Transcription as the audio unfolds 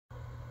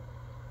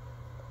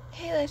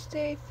Hey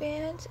Legendary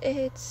fans,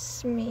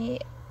 it's me,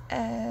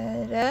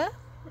 Etta.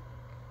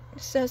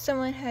 So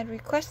someone had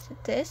requested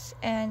this,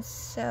 and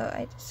so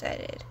I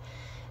decided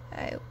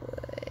I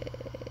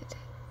would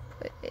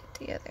put it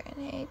together.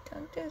 And hey,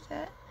 don't do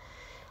that.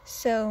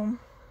 So,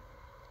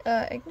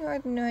 ignore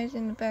the noise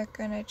in the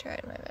background. I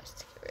tried my best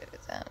to get rid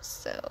of them.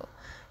 So,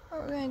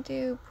 what we're going to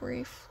do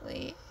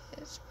briefly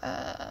is,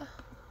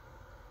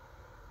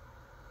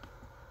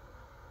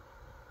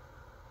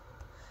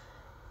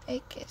 I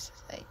guess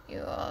that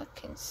you all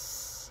can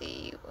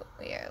see what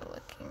we are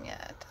looking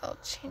at. I'll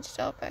change it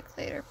all back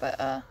later,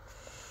 but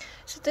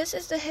so this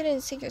is the Hidden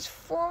Secrets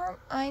forum.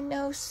 I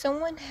know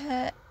someone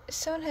had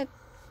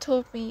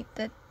told me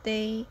that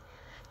they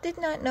did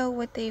not know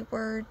what they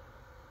were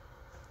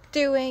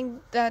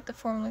doing, that the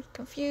forum looked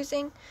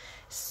confusing,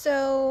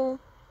 so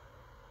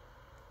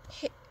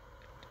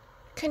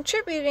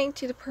contributing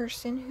to the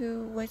person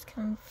who was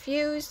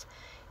confused,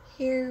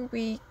 here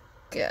we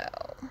go.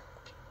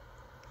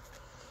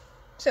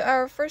 So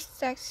our first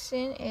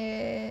section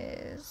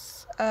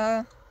is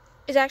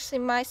actually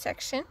my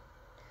section.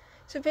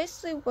 So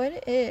basically what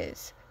it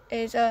is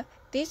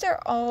these are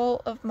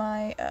all of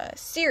my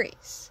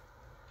series.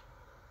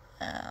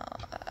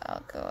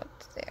 I'll go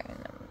up there in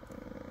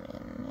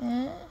a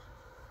minute.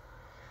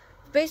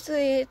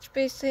 It's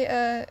basically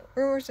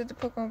Rumors of the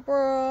Pokemon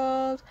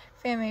World,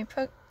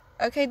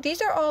 Okay,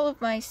 these are all of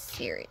my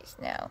series.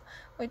 Now,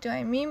 what do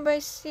I mean by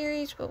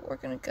series? Well, we're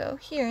gonna go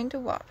here into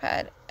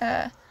Wattpad.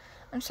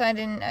 I'm signed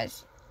in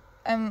as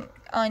I'm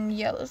on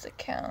Yellow's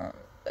account,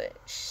 but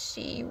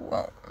she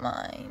won't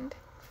mind.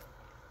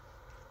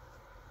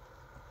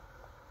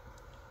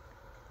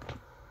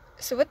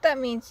 So what that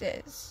means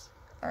is,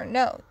 or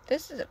no,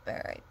 this is a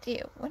better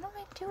idea. What am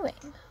I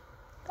doing?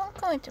 Don't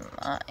go into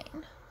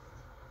mine.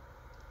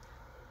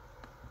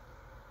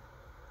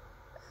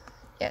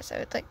 Yes, I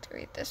would like to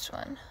read this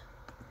one.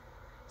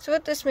 So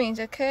what this means,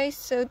 okay?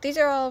 So these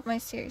are all of my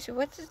series. So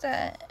what does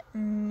that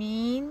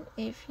mean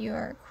if you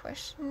are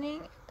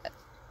questioning? That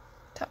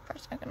top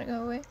part's not gonna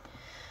go away.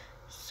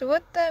 So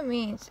what that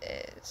means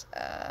is,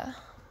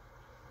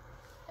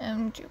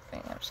 I'm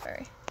duping, I'm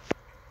sorry.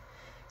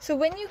 So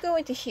when you go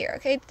into here,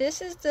 okay,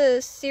 this is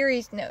the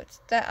series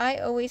notes that I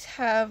always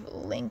have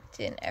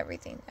linked in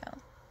everything now.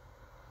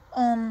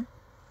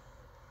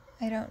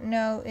 I don't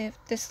know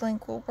if this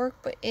link will work,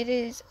 but it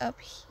is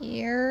up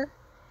here.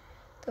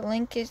 The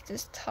link is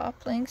this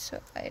top link, so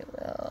I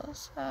will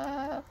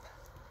stop.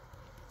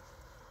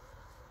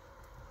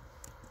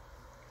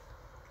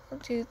 I'll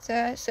do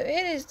that. So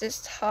it is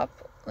this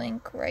top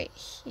link right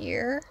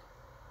here.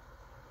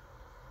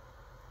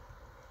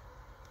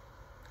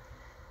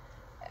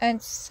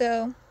 And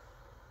so,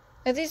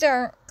 now these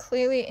aren't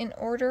clearly in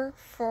order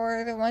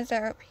for the ones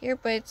that are up here,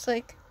 but it's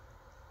like,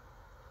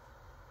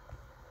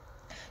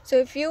 so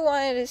if you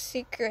wanted a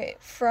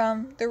secret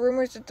from the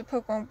Rumors of the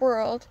Pokemon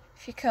World,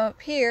 if you come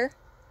up here,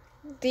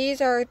 these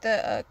are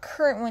the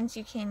current ones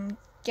you can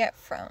get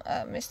from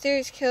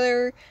Mysterious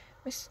Killer,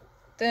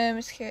 the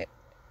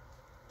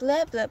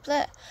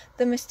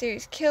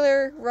Mysterious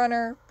Killer,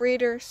 Runner,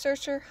 Breeder,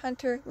 Searcher,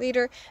 Hunter,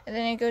 Leader, and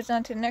then it goes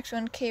on to the next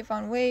one, Cave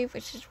on Wave,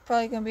 which is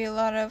probably going to be a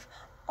lot of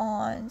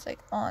ons,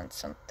 like on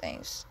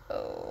something.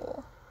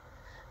 So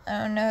I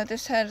don't know,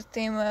 this had a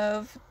theme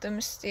of the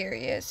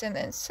mysterious and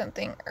then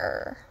something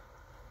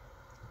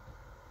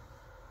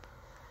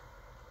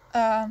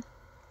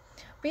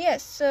But yeah,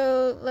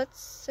 so let's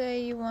say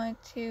you want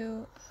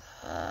to,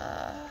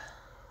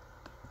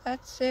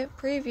 that's it,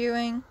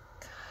 previewing.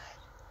 God.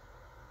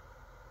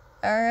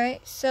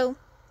 Alright, so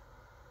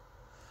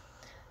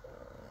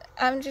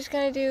I'm just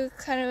going to do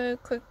kind of a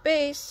quick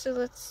base. So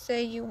let's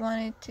say you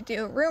wanted to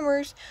do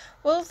rumors.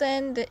 Well,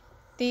 then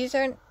these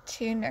are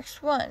two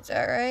next ones,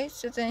 alright?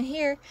 So then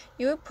here,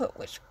 you would put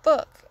which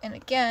book. And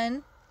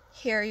again,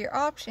 here are your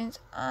options.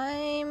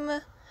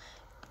 I'm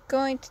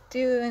going to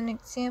do an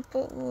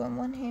example. Ooh, I'm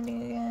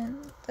one-handing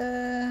again.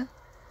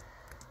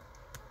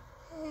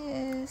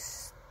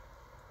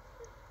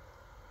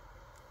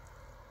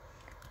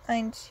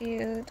 Mind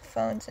you, the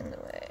phone's in the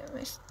way.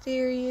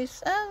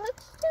 Mysterious.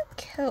 Let's do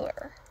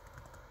Killer.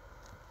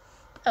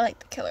 I like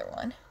the Killer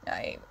one. No,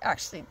 I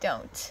actually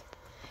don't.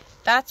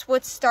 That's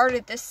what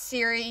started this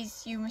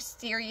series, you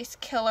mysterious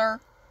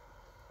killer.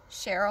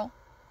 Cheryl.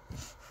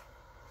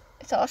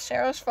 It's all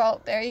Cheryl's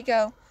fault. There you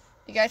go.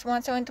 You guys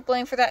want someone to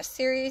blame for that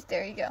series?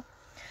 There you go.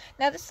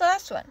 Now this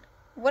last one.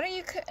 What are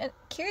you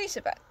curious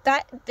about?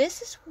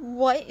 This is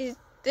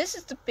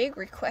the big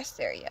request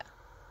area.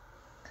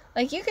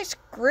 Like, you could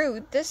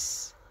screw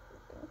this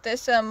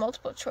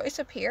multiple choice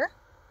up here.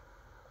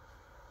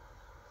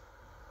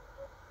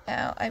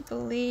 Now, I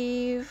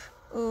believe,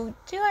 ooh,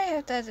 do I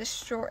have that as a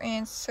short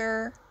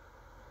answer?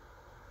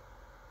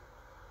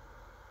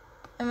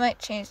 I might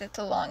change it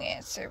to long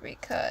answer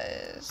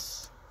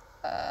because,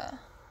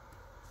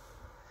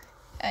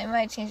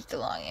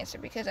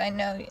 I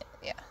know,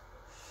 yeah.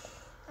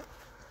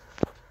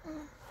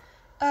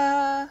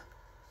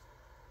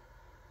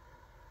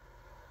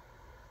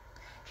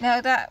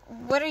 Now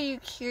what are you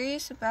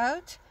curious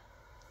about?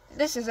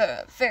 this is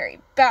a very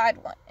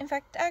bad one. In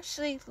fact,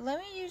 actually, let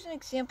me use an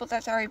example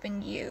that's already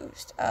been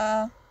used.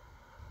 I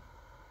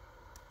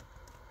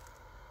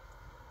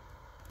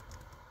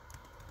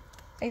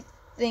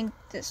think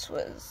this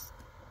was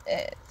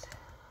it.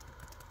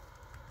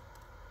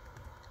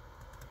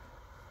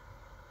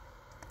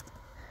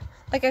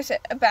 Like I said,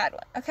 a bad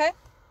one, okay?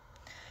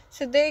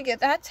 So there you go.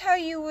 That's how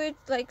you would,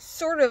 like,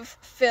 sort of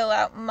fill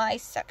out my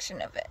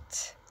section of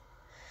it.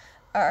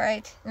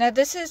 Alright. Now,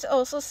 this is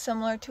also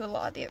similar to a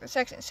lot of the other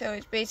sections. So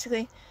it's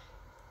basically,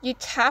 you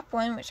tap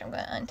one, which I'm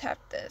going to untap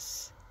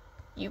this.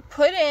 You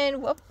put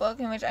in what book,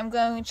 in which I'm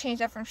going to change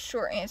that from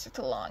short answer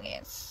to long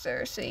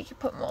answer. So you can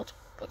put multiple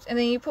books. And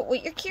then you put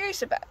what you're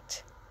curious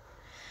about.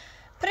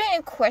 Put it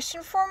in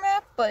question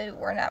format, but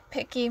we're not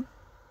picky.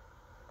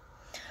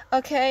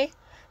 Okay.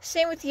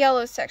 Same with the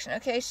yellow section,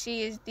 okay?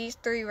 She is these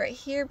three right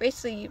here.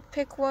 Basically, you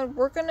pick one.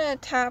 We're gonna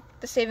tap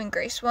the Saving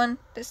Grace one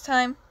this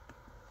time.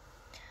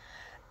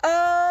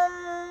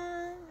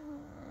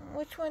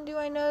 Which one do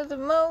I know the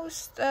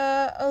most?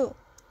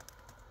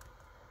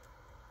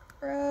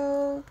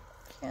 Broken.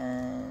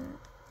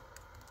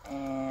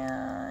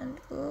 And,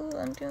 ooh,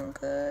 I'm doing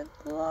good.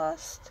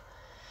 Lost.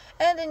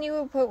 And then you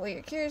will put what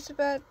you're curious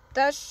about.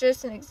 That's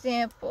just an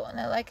example.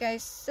 Now, like I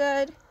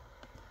said,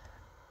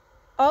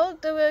 all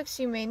of the books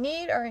you may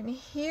need are in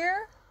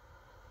here.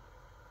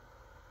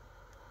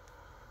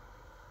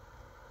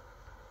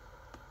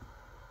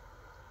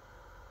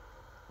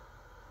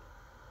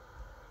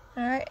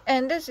 Alright,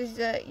 and this is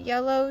the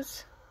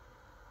yellows.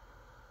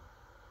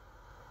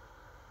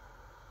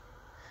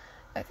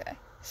 Okay,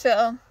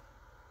 so,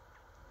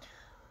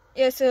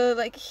 yeah, so,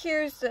 like,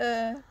 here's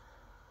the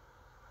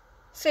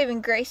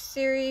Saving Grace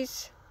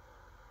series.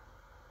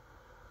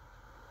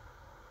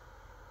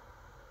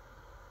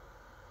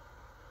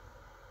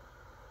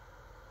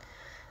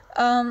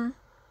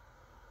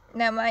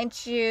 Now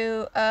mind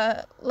you,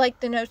 like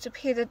the notes up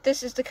here that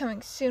this is the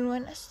coming soon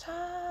one.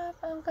 Stop,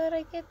 I'm glad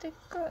I get to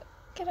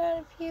get out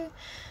of here.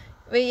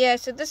 But yeah,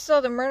 so this is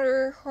all the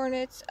Murder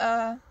Hornets,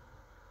 and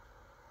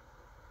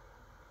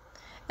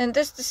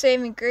this is the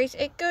Saving Grace.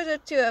 It goes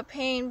up to a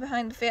Pain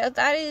Behind the Veil.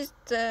 That is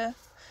the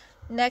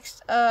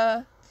next,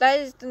 one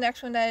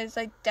that is,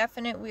 like,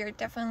 definite. We are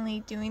definitely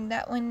doing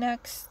that one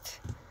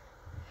next.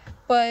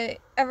 But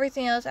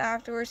everything else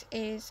afterwards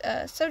is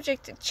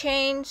subject to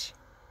change.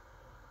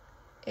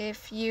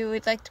 If you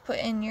would like to put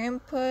in your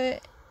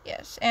input,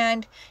 yes.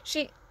 And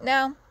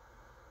now,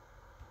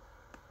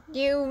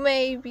 you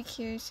may be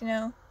curious,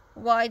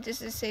 why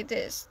does it say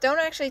this? Don't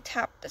actually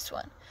tap this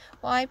one.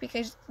 Why?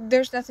 Because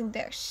there's nothing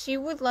there. She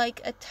would like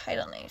a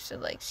title name. So,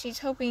 like, she's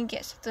hoping to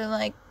get something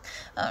like,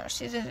 I don't know,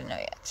 she doesn't know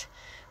yet.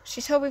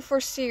 She's hoping for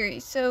a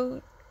series.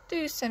 So,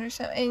 do send her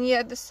some. And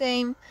yeah, the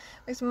same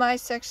with my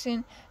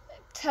section.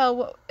 Tell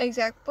what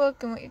exact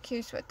book and what you're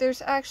curious about.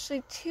 There's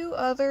actually two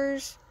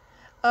others.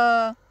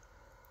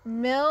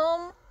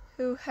 Milm,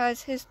 who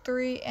has his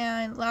 3,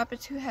 and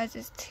Lapis, who has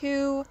his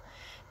 2.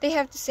 They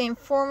have the same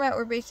format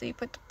where basically you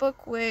put the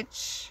book,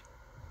 which,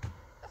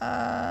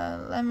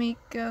 let me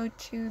go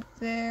to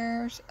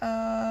theirs.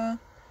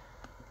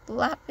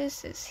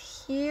 Lapis is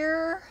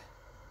here.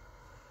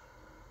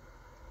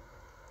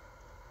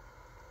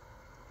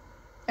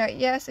 Alright,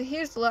 yeah, so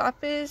here's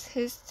Lapis,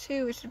 his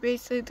 2, which is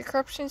basically the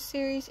Corruption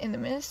series and the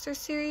Minister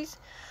series.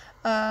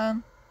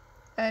 That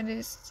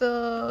is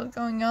still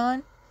going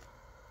on.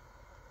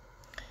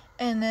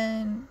 And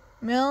then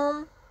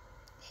Milm,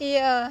 he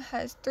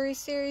has 3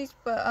 series,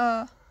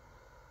 but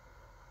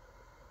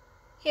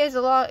he has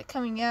a lot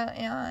coming out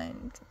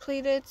and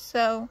completed,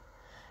 so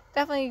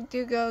definitely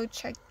do go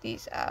check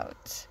these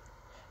out.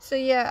 So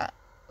yeah,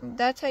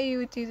 that's how you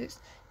would do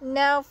this.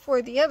 Now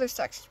for the other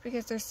sections,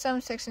 because there's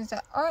some sections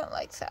that aren't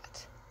like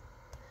that.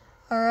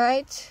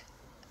 Alright.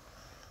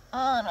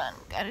 Hold on,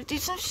 gotta do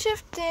some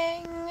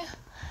shifting.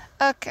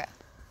 Okay.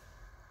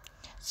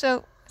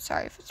 So,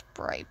 sorry if it's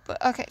bright,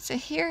 but okay, so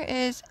here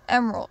is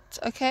Emeralds,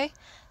 okay?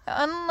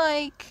 Now,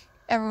 unlike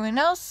everyone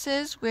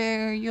else's,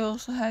 where you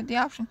also have the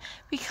option,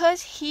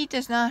 because he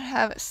does not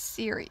have a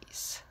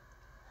series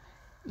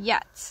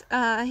yet,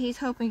 he's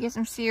hoping to get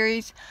some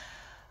series.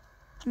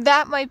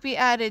 That might be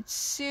added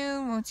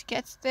soon once he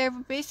gets there,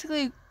 but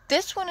basically,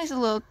 this one is a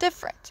little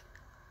different.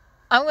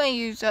 I'm going to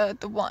use the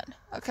 1,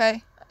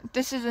 okay?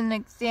 This is an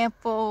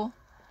example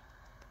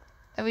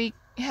that we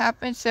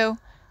happen, so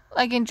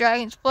like in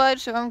Dragon's Blood,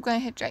 so I'm going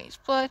to hit Dragon's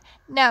Blood.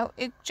 Now,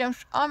 it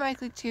jumps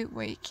automatically to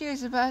what you're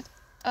curious about.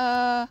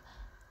 I'm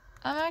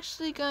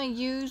actually going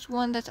to use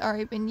one that's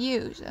already been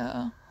used.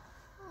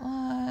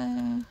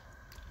 One.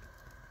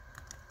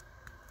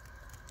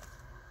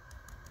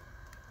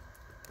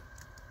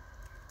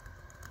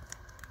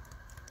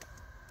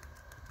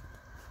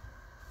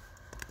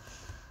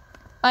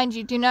 Mind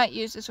you, do not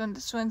use this one.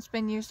 This one's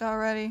been used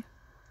already.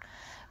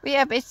 But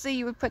yeah, basically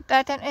you would put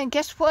that down. And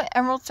guess what?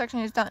 Emerald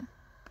section is done.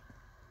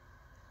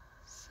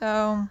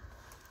 So,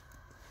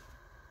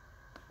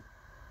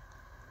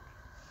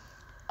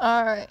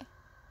 alright,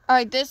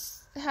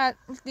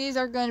 these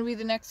are going to be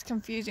the next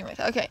confusing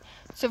ones. Okay,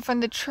 so from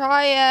the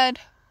Triad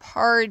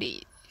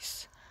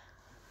parties,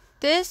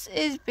 This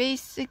is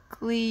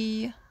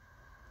basically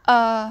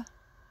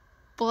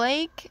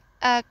Blake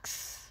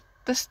X,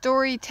 the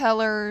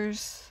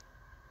storytellers,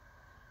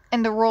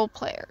 and the role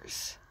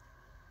players.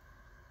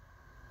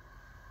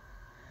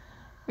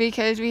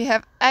 Because we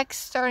have X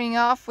starting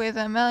off with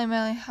a Melly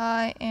Melly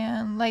High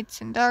and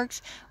Lights and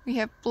Darks. We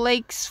have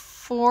Blake's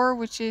 4,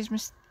 which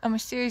is a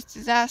Mysterious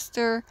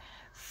Disaster,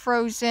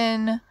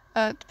 Frozen,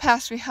 The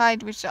Past We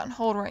Hide, which is on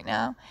hold right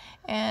now,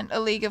 and A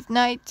League of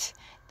Night.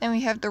 Then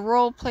we have the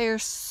role player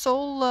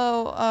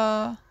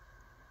solo,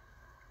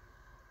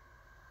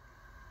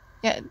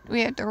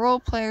 we have the role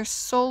player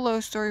solo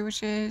story,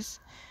 which is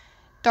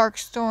Dark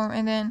Storm,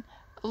 and then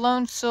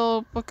Lone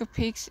Soul, Book of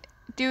Peaks,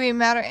 Dewy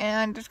Matter,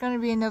 and there's going to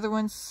be another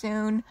one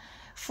soon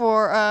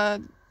for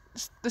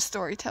the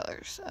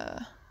storytellers.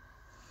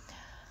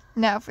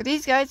 Now, for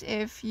these guys,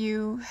 if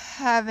you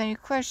have any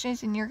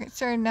questions and you're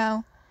concerned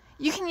now,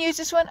 you can use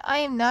this one. I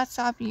am not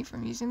stopping you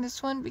from using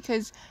this one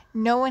because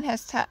no one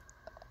has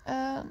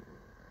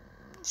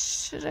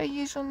should I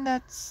use one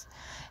that's...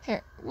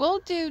 Here, we'll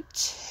do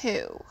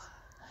 2.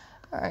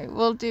 Alright,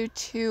 we'll do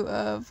 2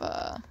 of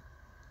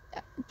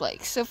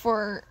Blake. So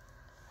for...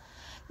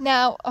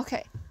 Now,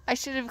 okay, I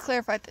should have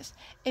clarified this.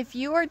 If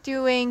you are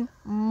doing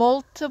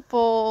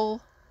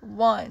multiple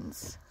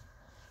ones,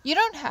 you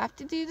don't have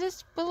to do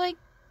this, but like,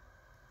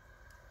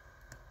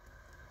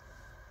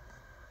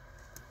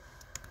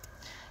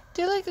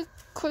 do like a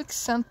quick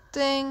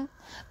something.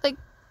 Like,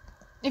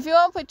 if you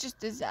want to put just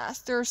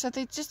disaster or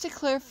something, just to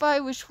clarify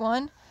which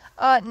one.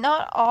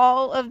 Not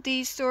all of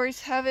these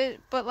stories have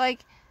it, but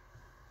like,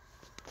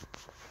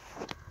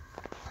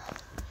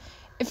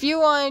 if you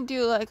want to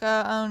do like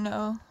I don't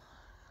know,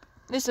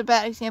 this is a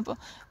bad example,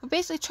 but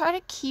basically try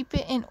to keep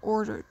it in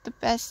order the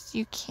best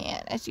you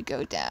can as you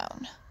go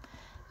down.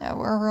 Now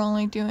we're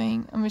only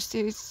doing a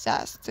Mysterious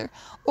Disaster,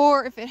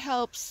 or if it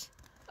helps,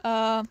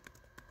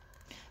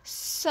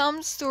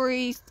 some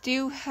stories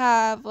do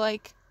have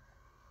like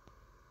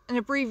an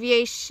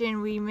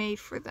abbreviation we made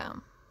for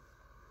them.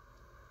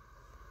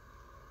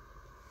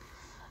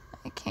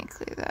 I can't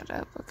clear that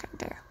up. Okay,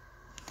 there.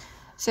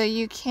 So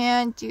you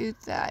can do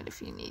that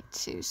if you need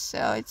to.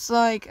 So it's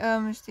like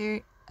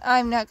Mysterious.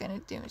 I'm not gonna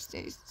do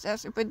Mysterious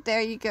Disaster, but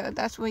there you go.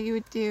 That's what you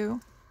would do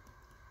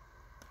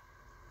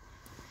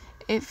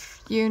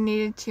if you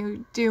needed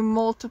to do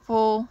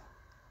multiple.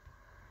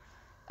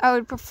 I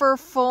would prefer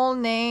full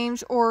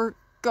names or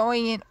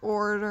going in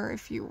order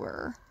if you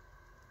were.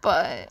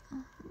 But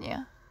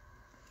yeah.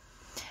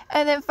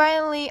 And then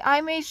finally,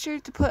 I made sure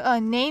to put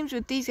names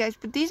with these guys,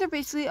 but these are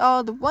basically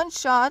all the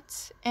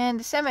one-shots and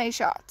the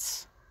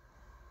semi-shots.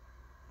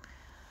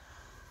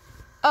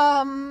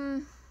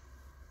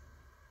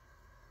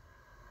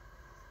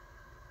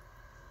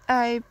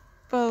 I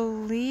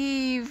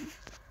believe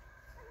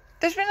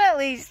there's been at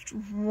least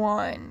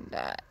one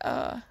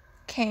that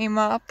came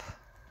up.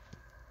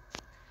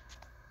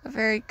 A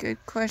very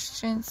good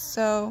question.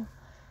 So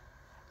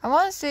I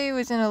want to say it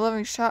was in a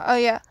living shot. Oh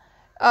yeah.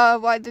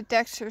 Why the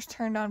Dexters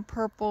turned on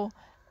purple.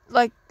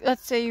 Like,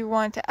 let's say you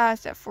wanted to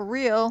ask that for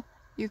real,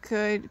 you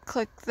could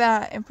click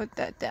that and put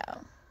that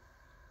down.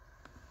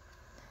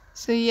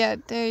 So yeah,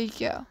 there you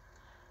go.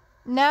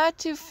 Now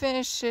to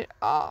finish it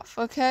off,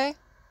 okay?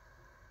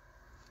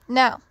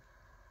 Now,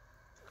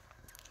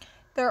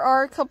 there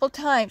are a couple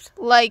times,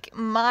 like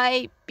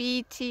my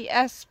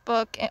BTS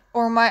book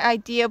or my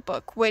idea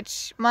book,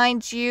 which,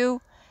 mind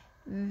you,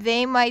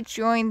 they might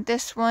join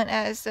this one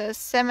as a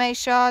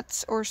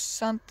semi-shots or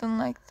something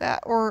like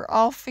that, or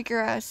I'll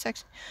figure out a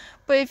section.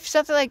 But if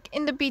something like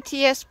in the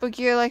BTS book,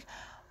 you're like,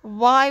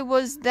 why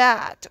was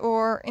that?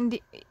 Or in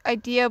the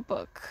idea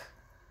book,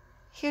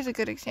 here's a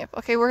good example.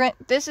 Okay,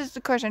 this is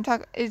the question I'm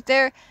talking about. Is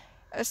there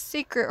a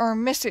secret or a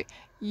mystery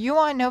you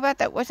want to know about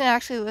that wasn't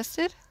actually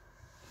listed?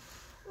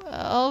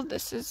 Well,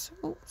 this is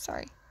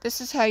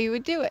how you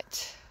would do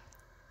it.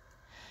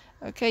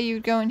 Okay, you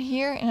would go in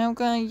here, and I'm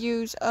going to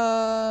use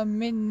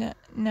midnight.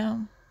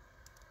 No.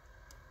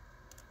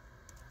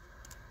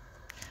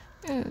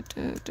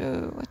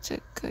 What's a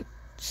good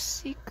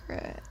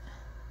secret?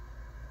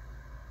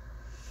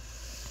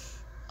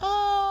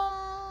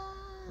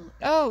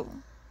 Oh.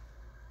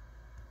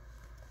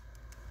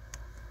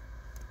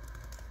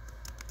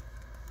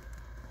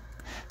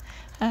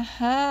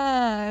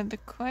 Aha, the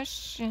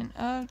question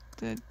of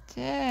the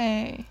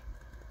day.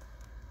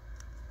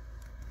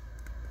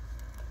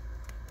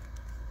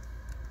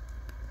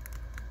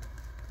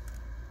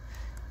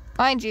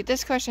 Mind you,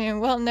 this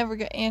question will never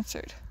get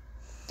answered.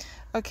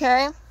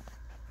 Okay?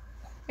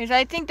 Because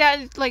I think that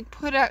is like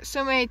put out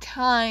so many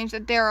times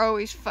that they're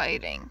always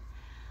fighting.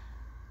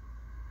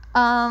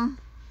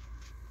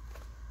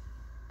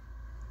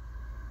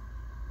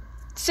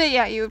 So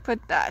yeah, you would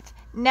put that.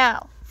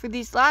 Now, for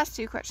these last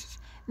 2 questions.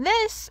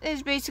 This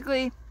is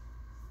basically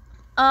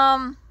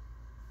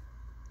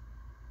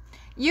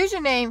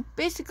username.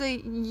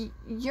 Basically,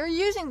 you're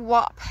using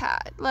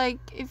Wattpad. Like,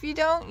 if you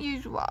don't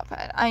use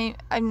Wattpad,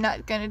 I'm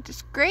not gonna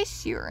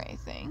disgrace you or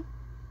anything.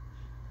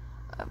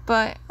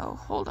 But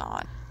hold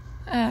on.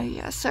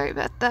 Yeah, sorry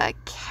about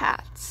that,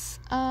 cats.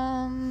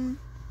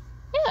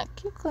 Yeah,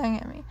 keep glaring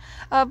at me.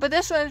 But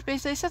this one is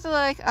basically something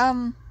like,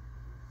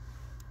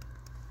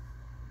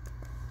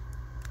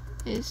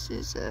 this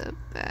is a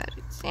bad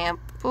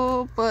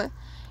example, but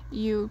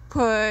you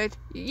put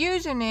your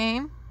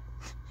username.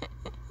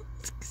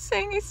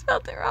 Saying I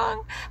spelled it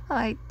wrong. Well,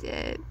 I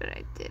did, but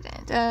I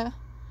didn't.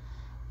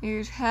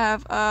 You'd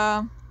have,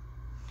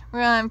 we're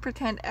gonna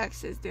pretend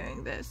X is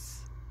doing this.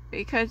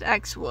 Because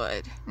X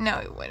would. No,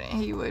 he wouldn't.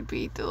 He would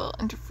be the little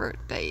introvert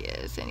that he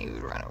is, and he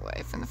would run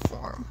away from the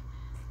form.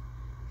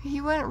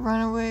 He wouldn't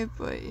run away,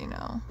 but, you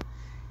know.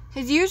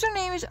 His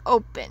username is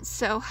open,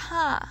 so,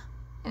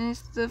 and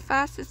it's the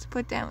fastest to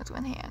put down with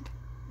one hand.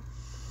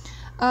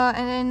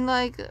 And then,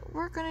 like,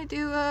 we're gonna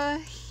do,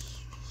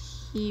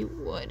 he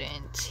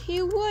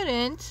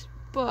wouldn't,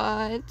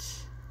 but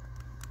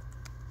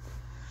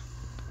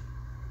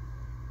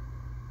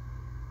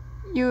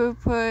you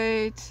would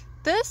put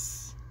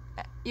this,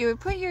 you would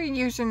put your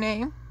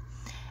username,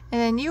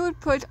 and then you would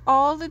put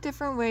all the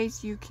different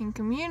ways you can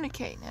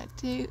communicate. Now,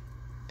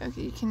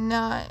 okay, you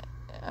cannot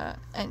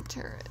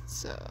enter it,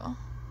 so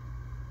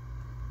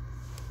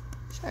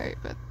sorry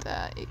about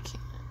that. You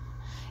can't.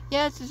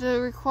 Yeah,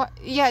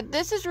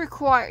 this is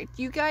required.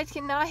 You guys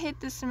cannot hit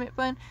the submit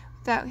button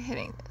without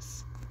hitting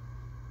this.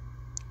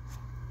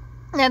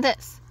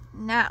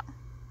 Now,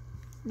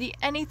 the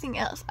anything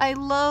else. I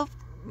love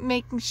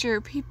making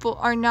sure people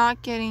are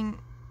not getting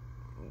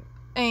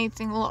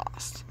anything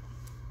lost.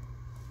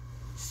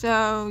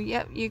 So,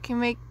 yep, you can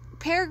make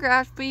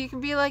paragraphs, but you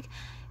can be like,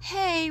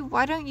 hey,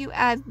 why don't you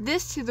add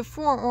this to the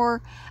form?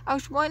 Or, I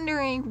was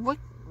wondering, what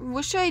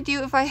should I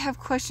do if I have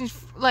questions,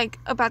 like,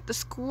 about the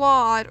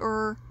squad?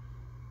 Or,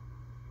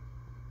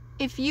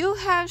 if you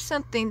have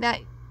something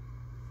that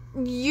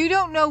you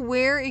don't know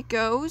where it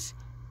goes,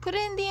 put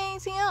it in the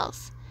anything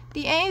else.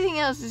 The anything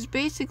else is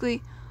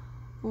basically,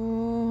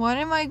 what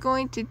am I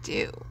going to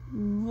do?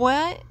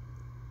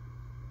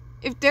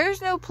 If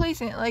there's no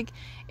place in it, like,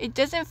 it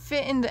doesn't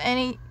fit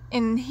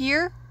in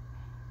here,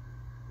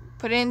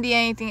 put in the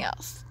anything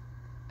else.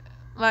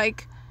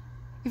 Like,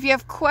 if you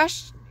have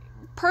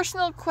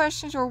personal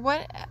questions or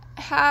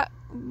whatnot,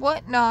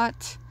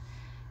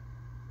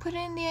 put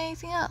in the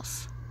anything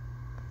else.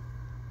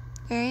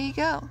 There you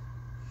go.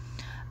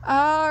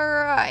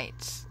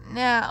 Alright,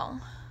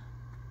 now,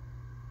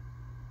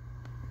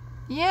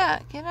 yeah,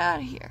 get out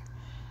of here.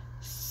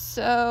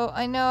 So,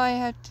 I know I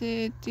have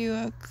to do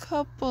a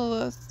couple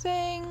of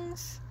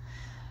things,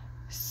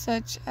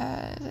 such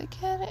as,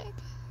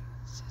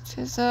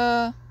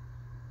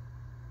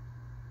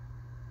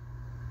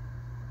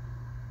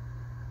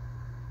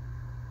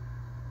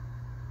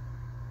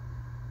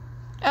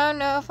 I don't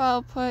know if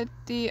I'll put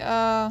the,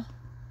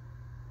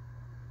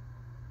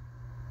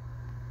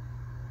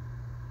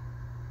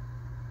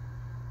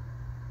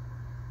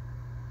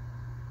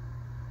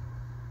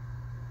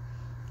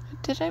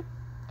 did I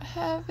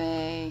have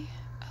a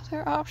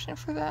other option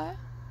for that?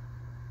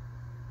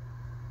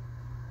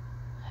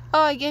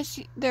 Oh, I guess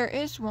there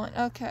is one.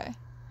 Okay.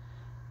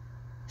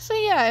 So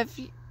yeah, if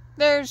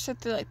there's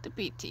something like the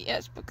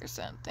BTS book or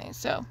something.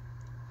 So,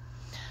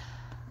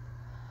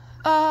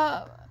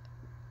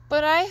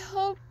 but I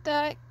hope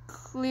that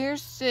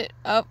clears it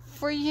up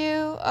for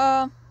you.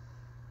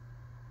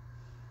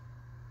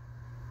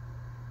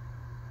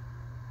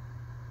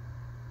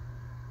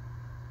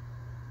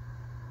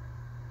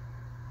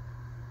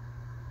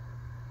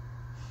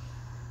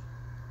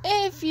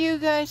 If you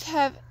guys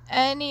have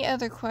any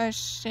other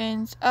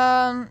questions,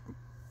 don't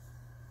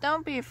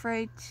be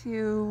afraid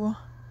to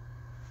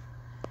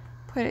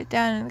put it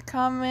down in the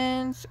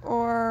comments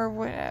or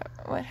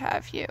what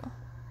have you.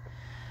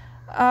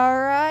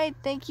 Alright,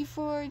 thank you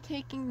for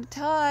taking the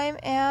time,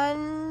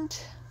 and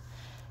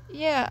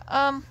yeah,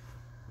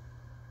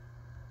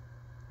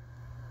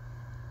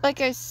 like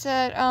I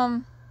said,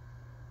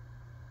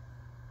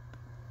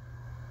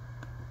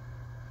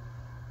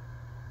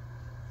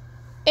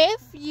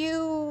 if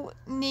you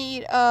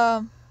need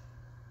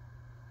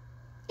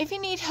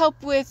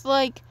help with,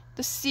 like,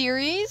 the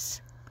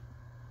series,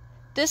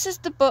 this is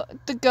the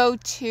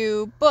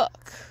go-to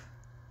book.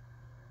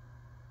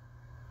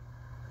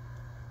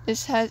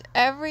 This has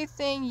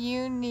everything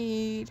you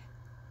need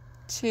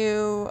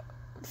to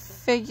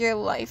figure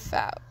life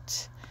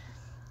out.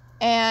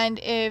 And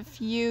if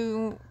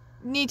you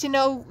need to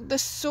know the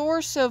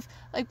source of,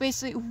 like,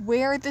 basically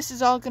where this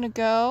is all gonna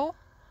go,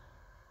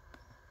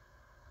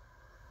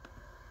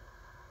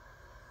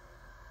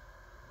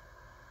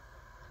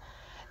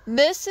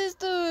 this is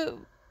the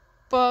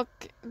book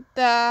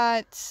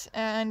that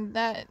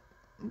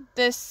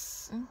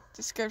this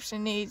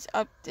description needs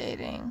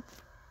updating.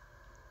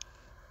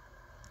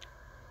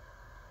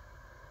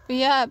 But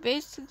yeah,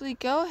 basically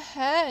go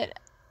ahead,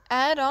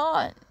 add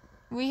on.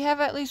 We have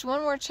at least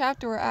one more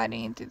chapter we're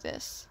adding into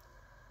this.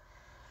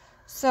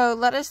 So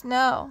let us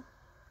know.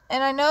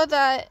 And I know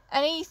that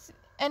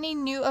any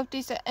new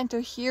updates that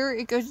enter here,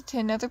 it goes into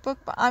another book,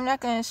 but I'm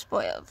not going to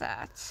spoil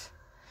that.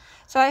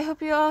 So I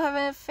hope you all have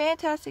a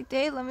fantastic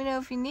day. Let me know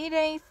if you need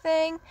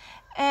anything,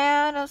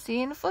 and I'll see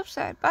you in the flip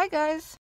side. Bye, guys.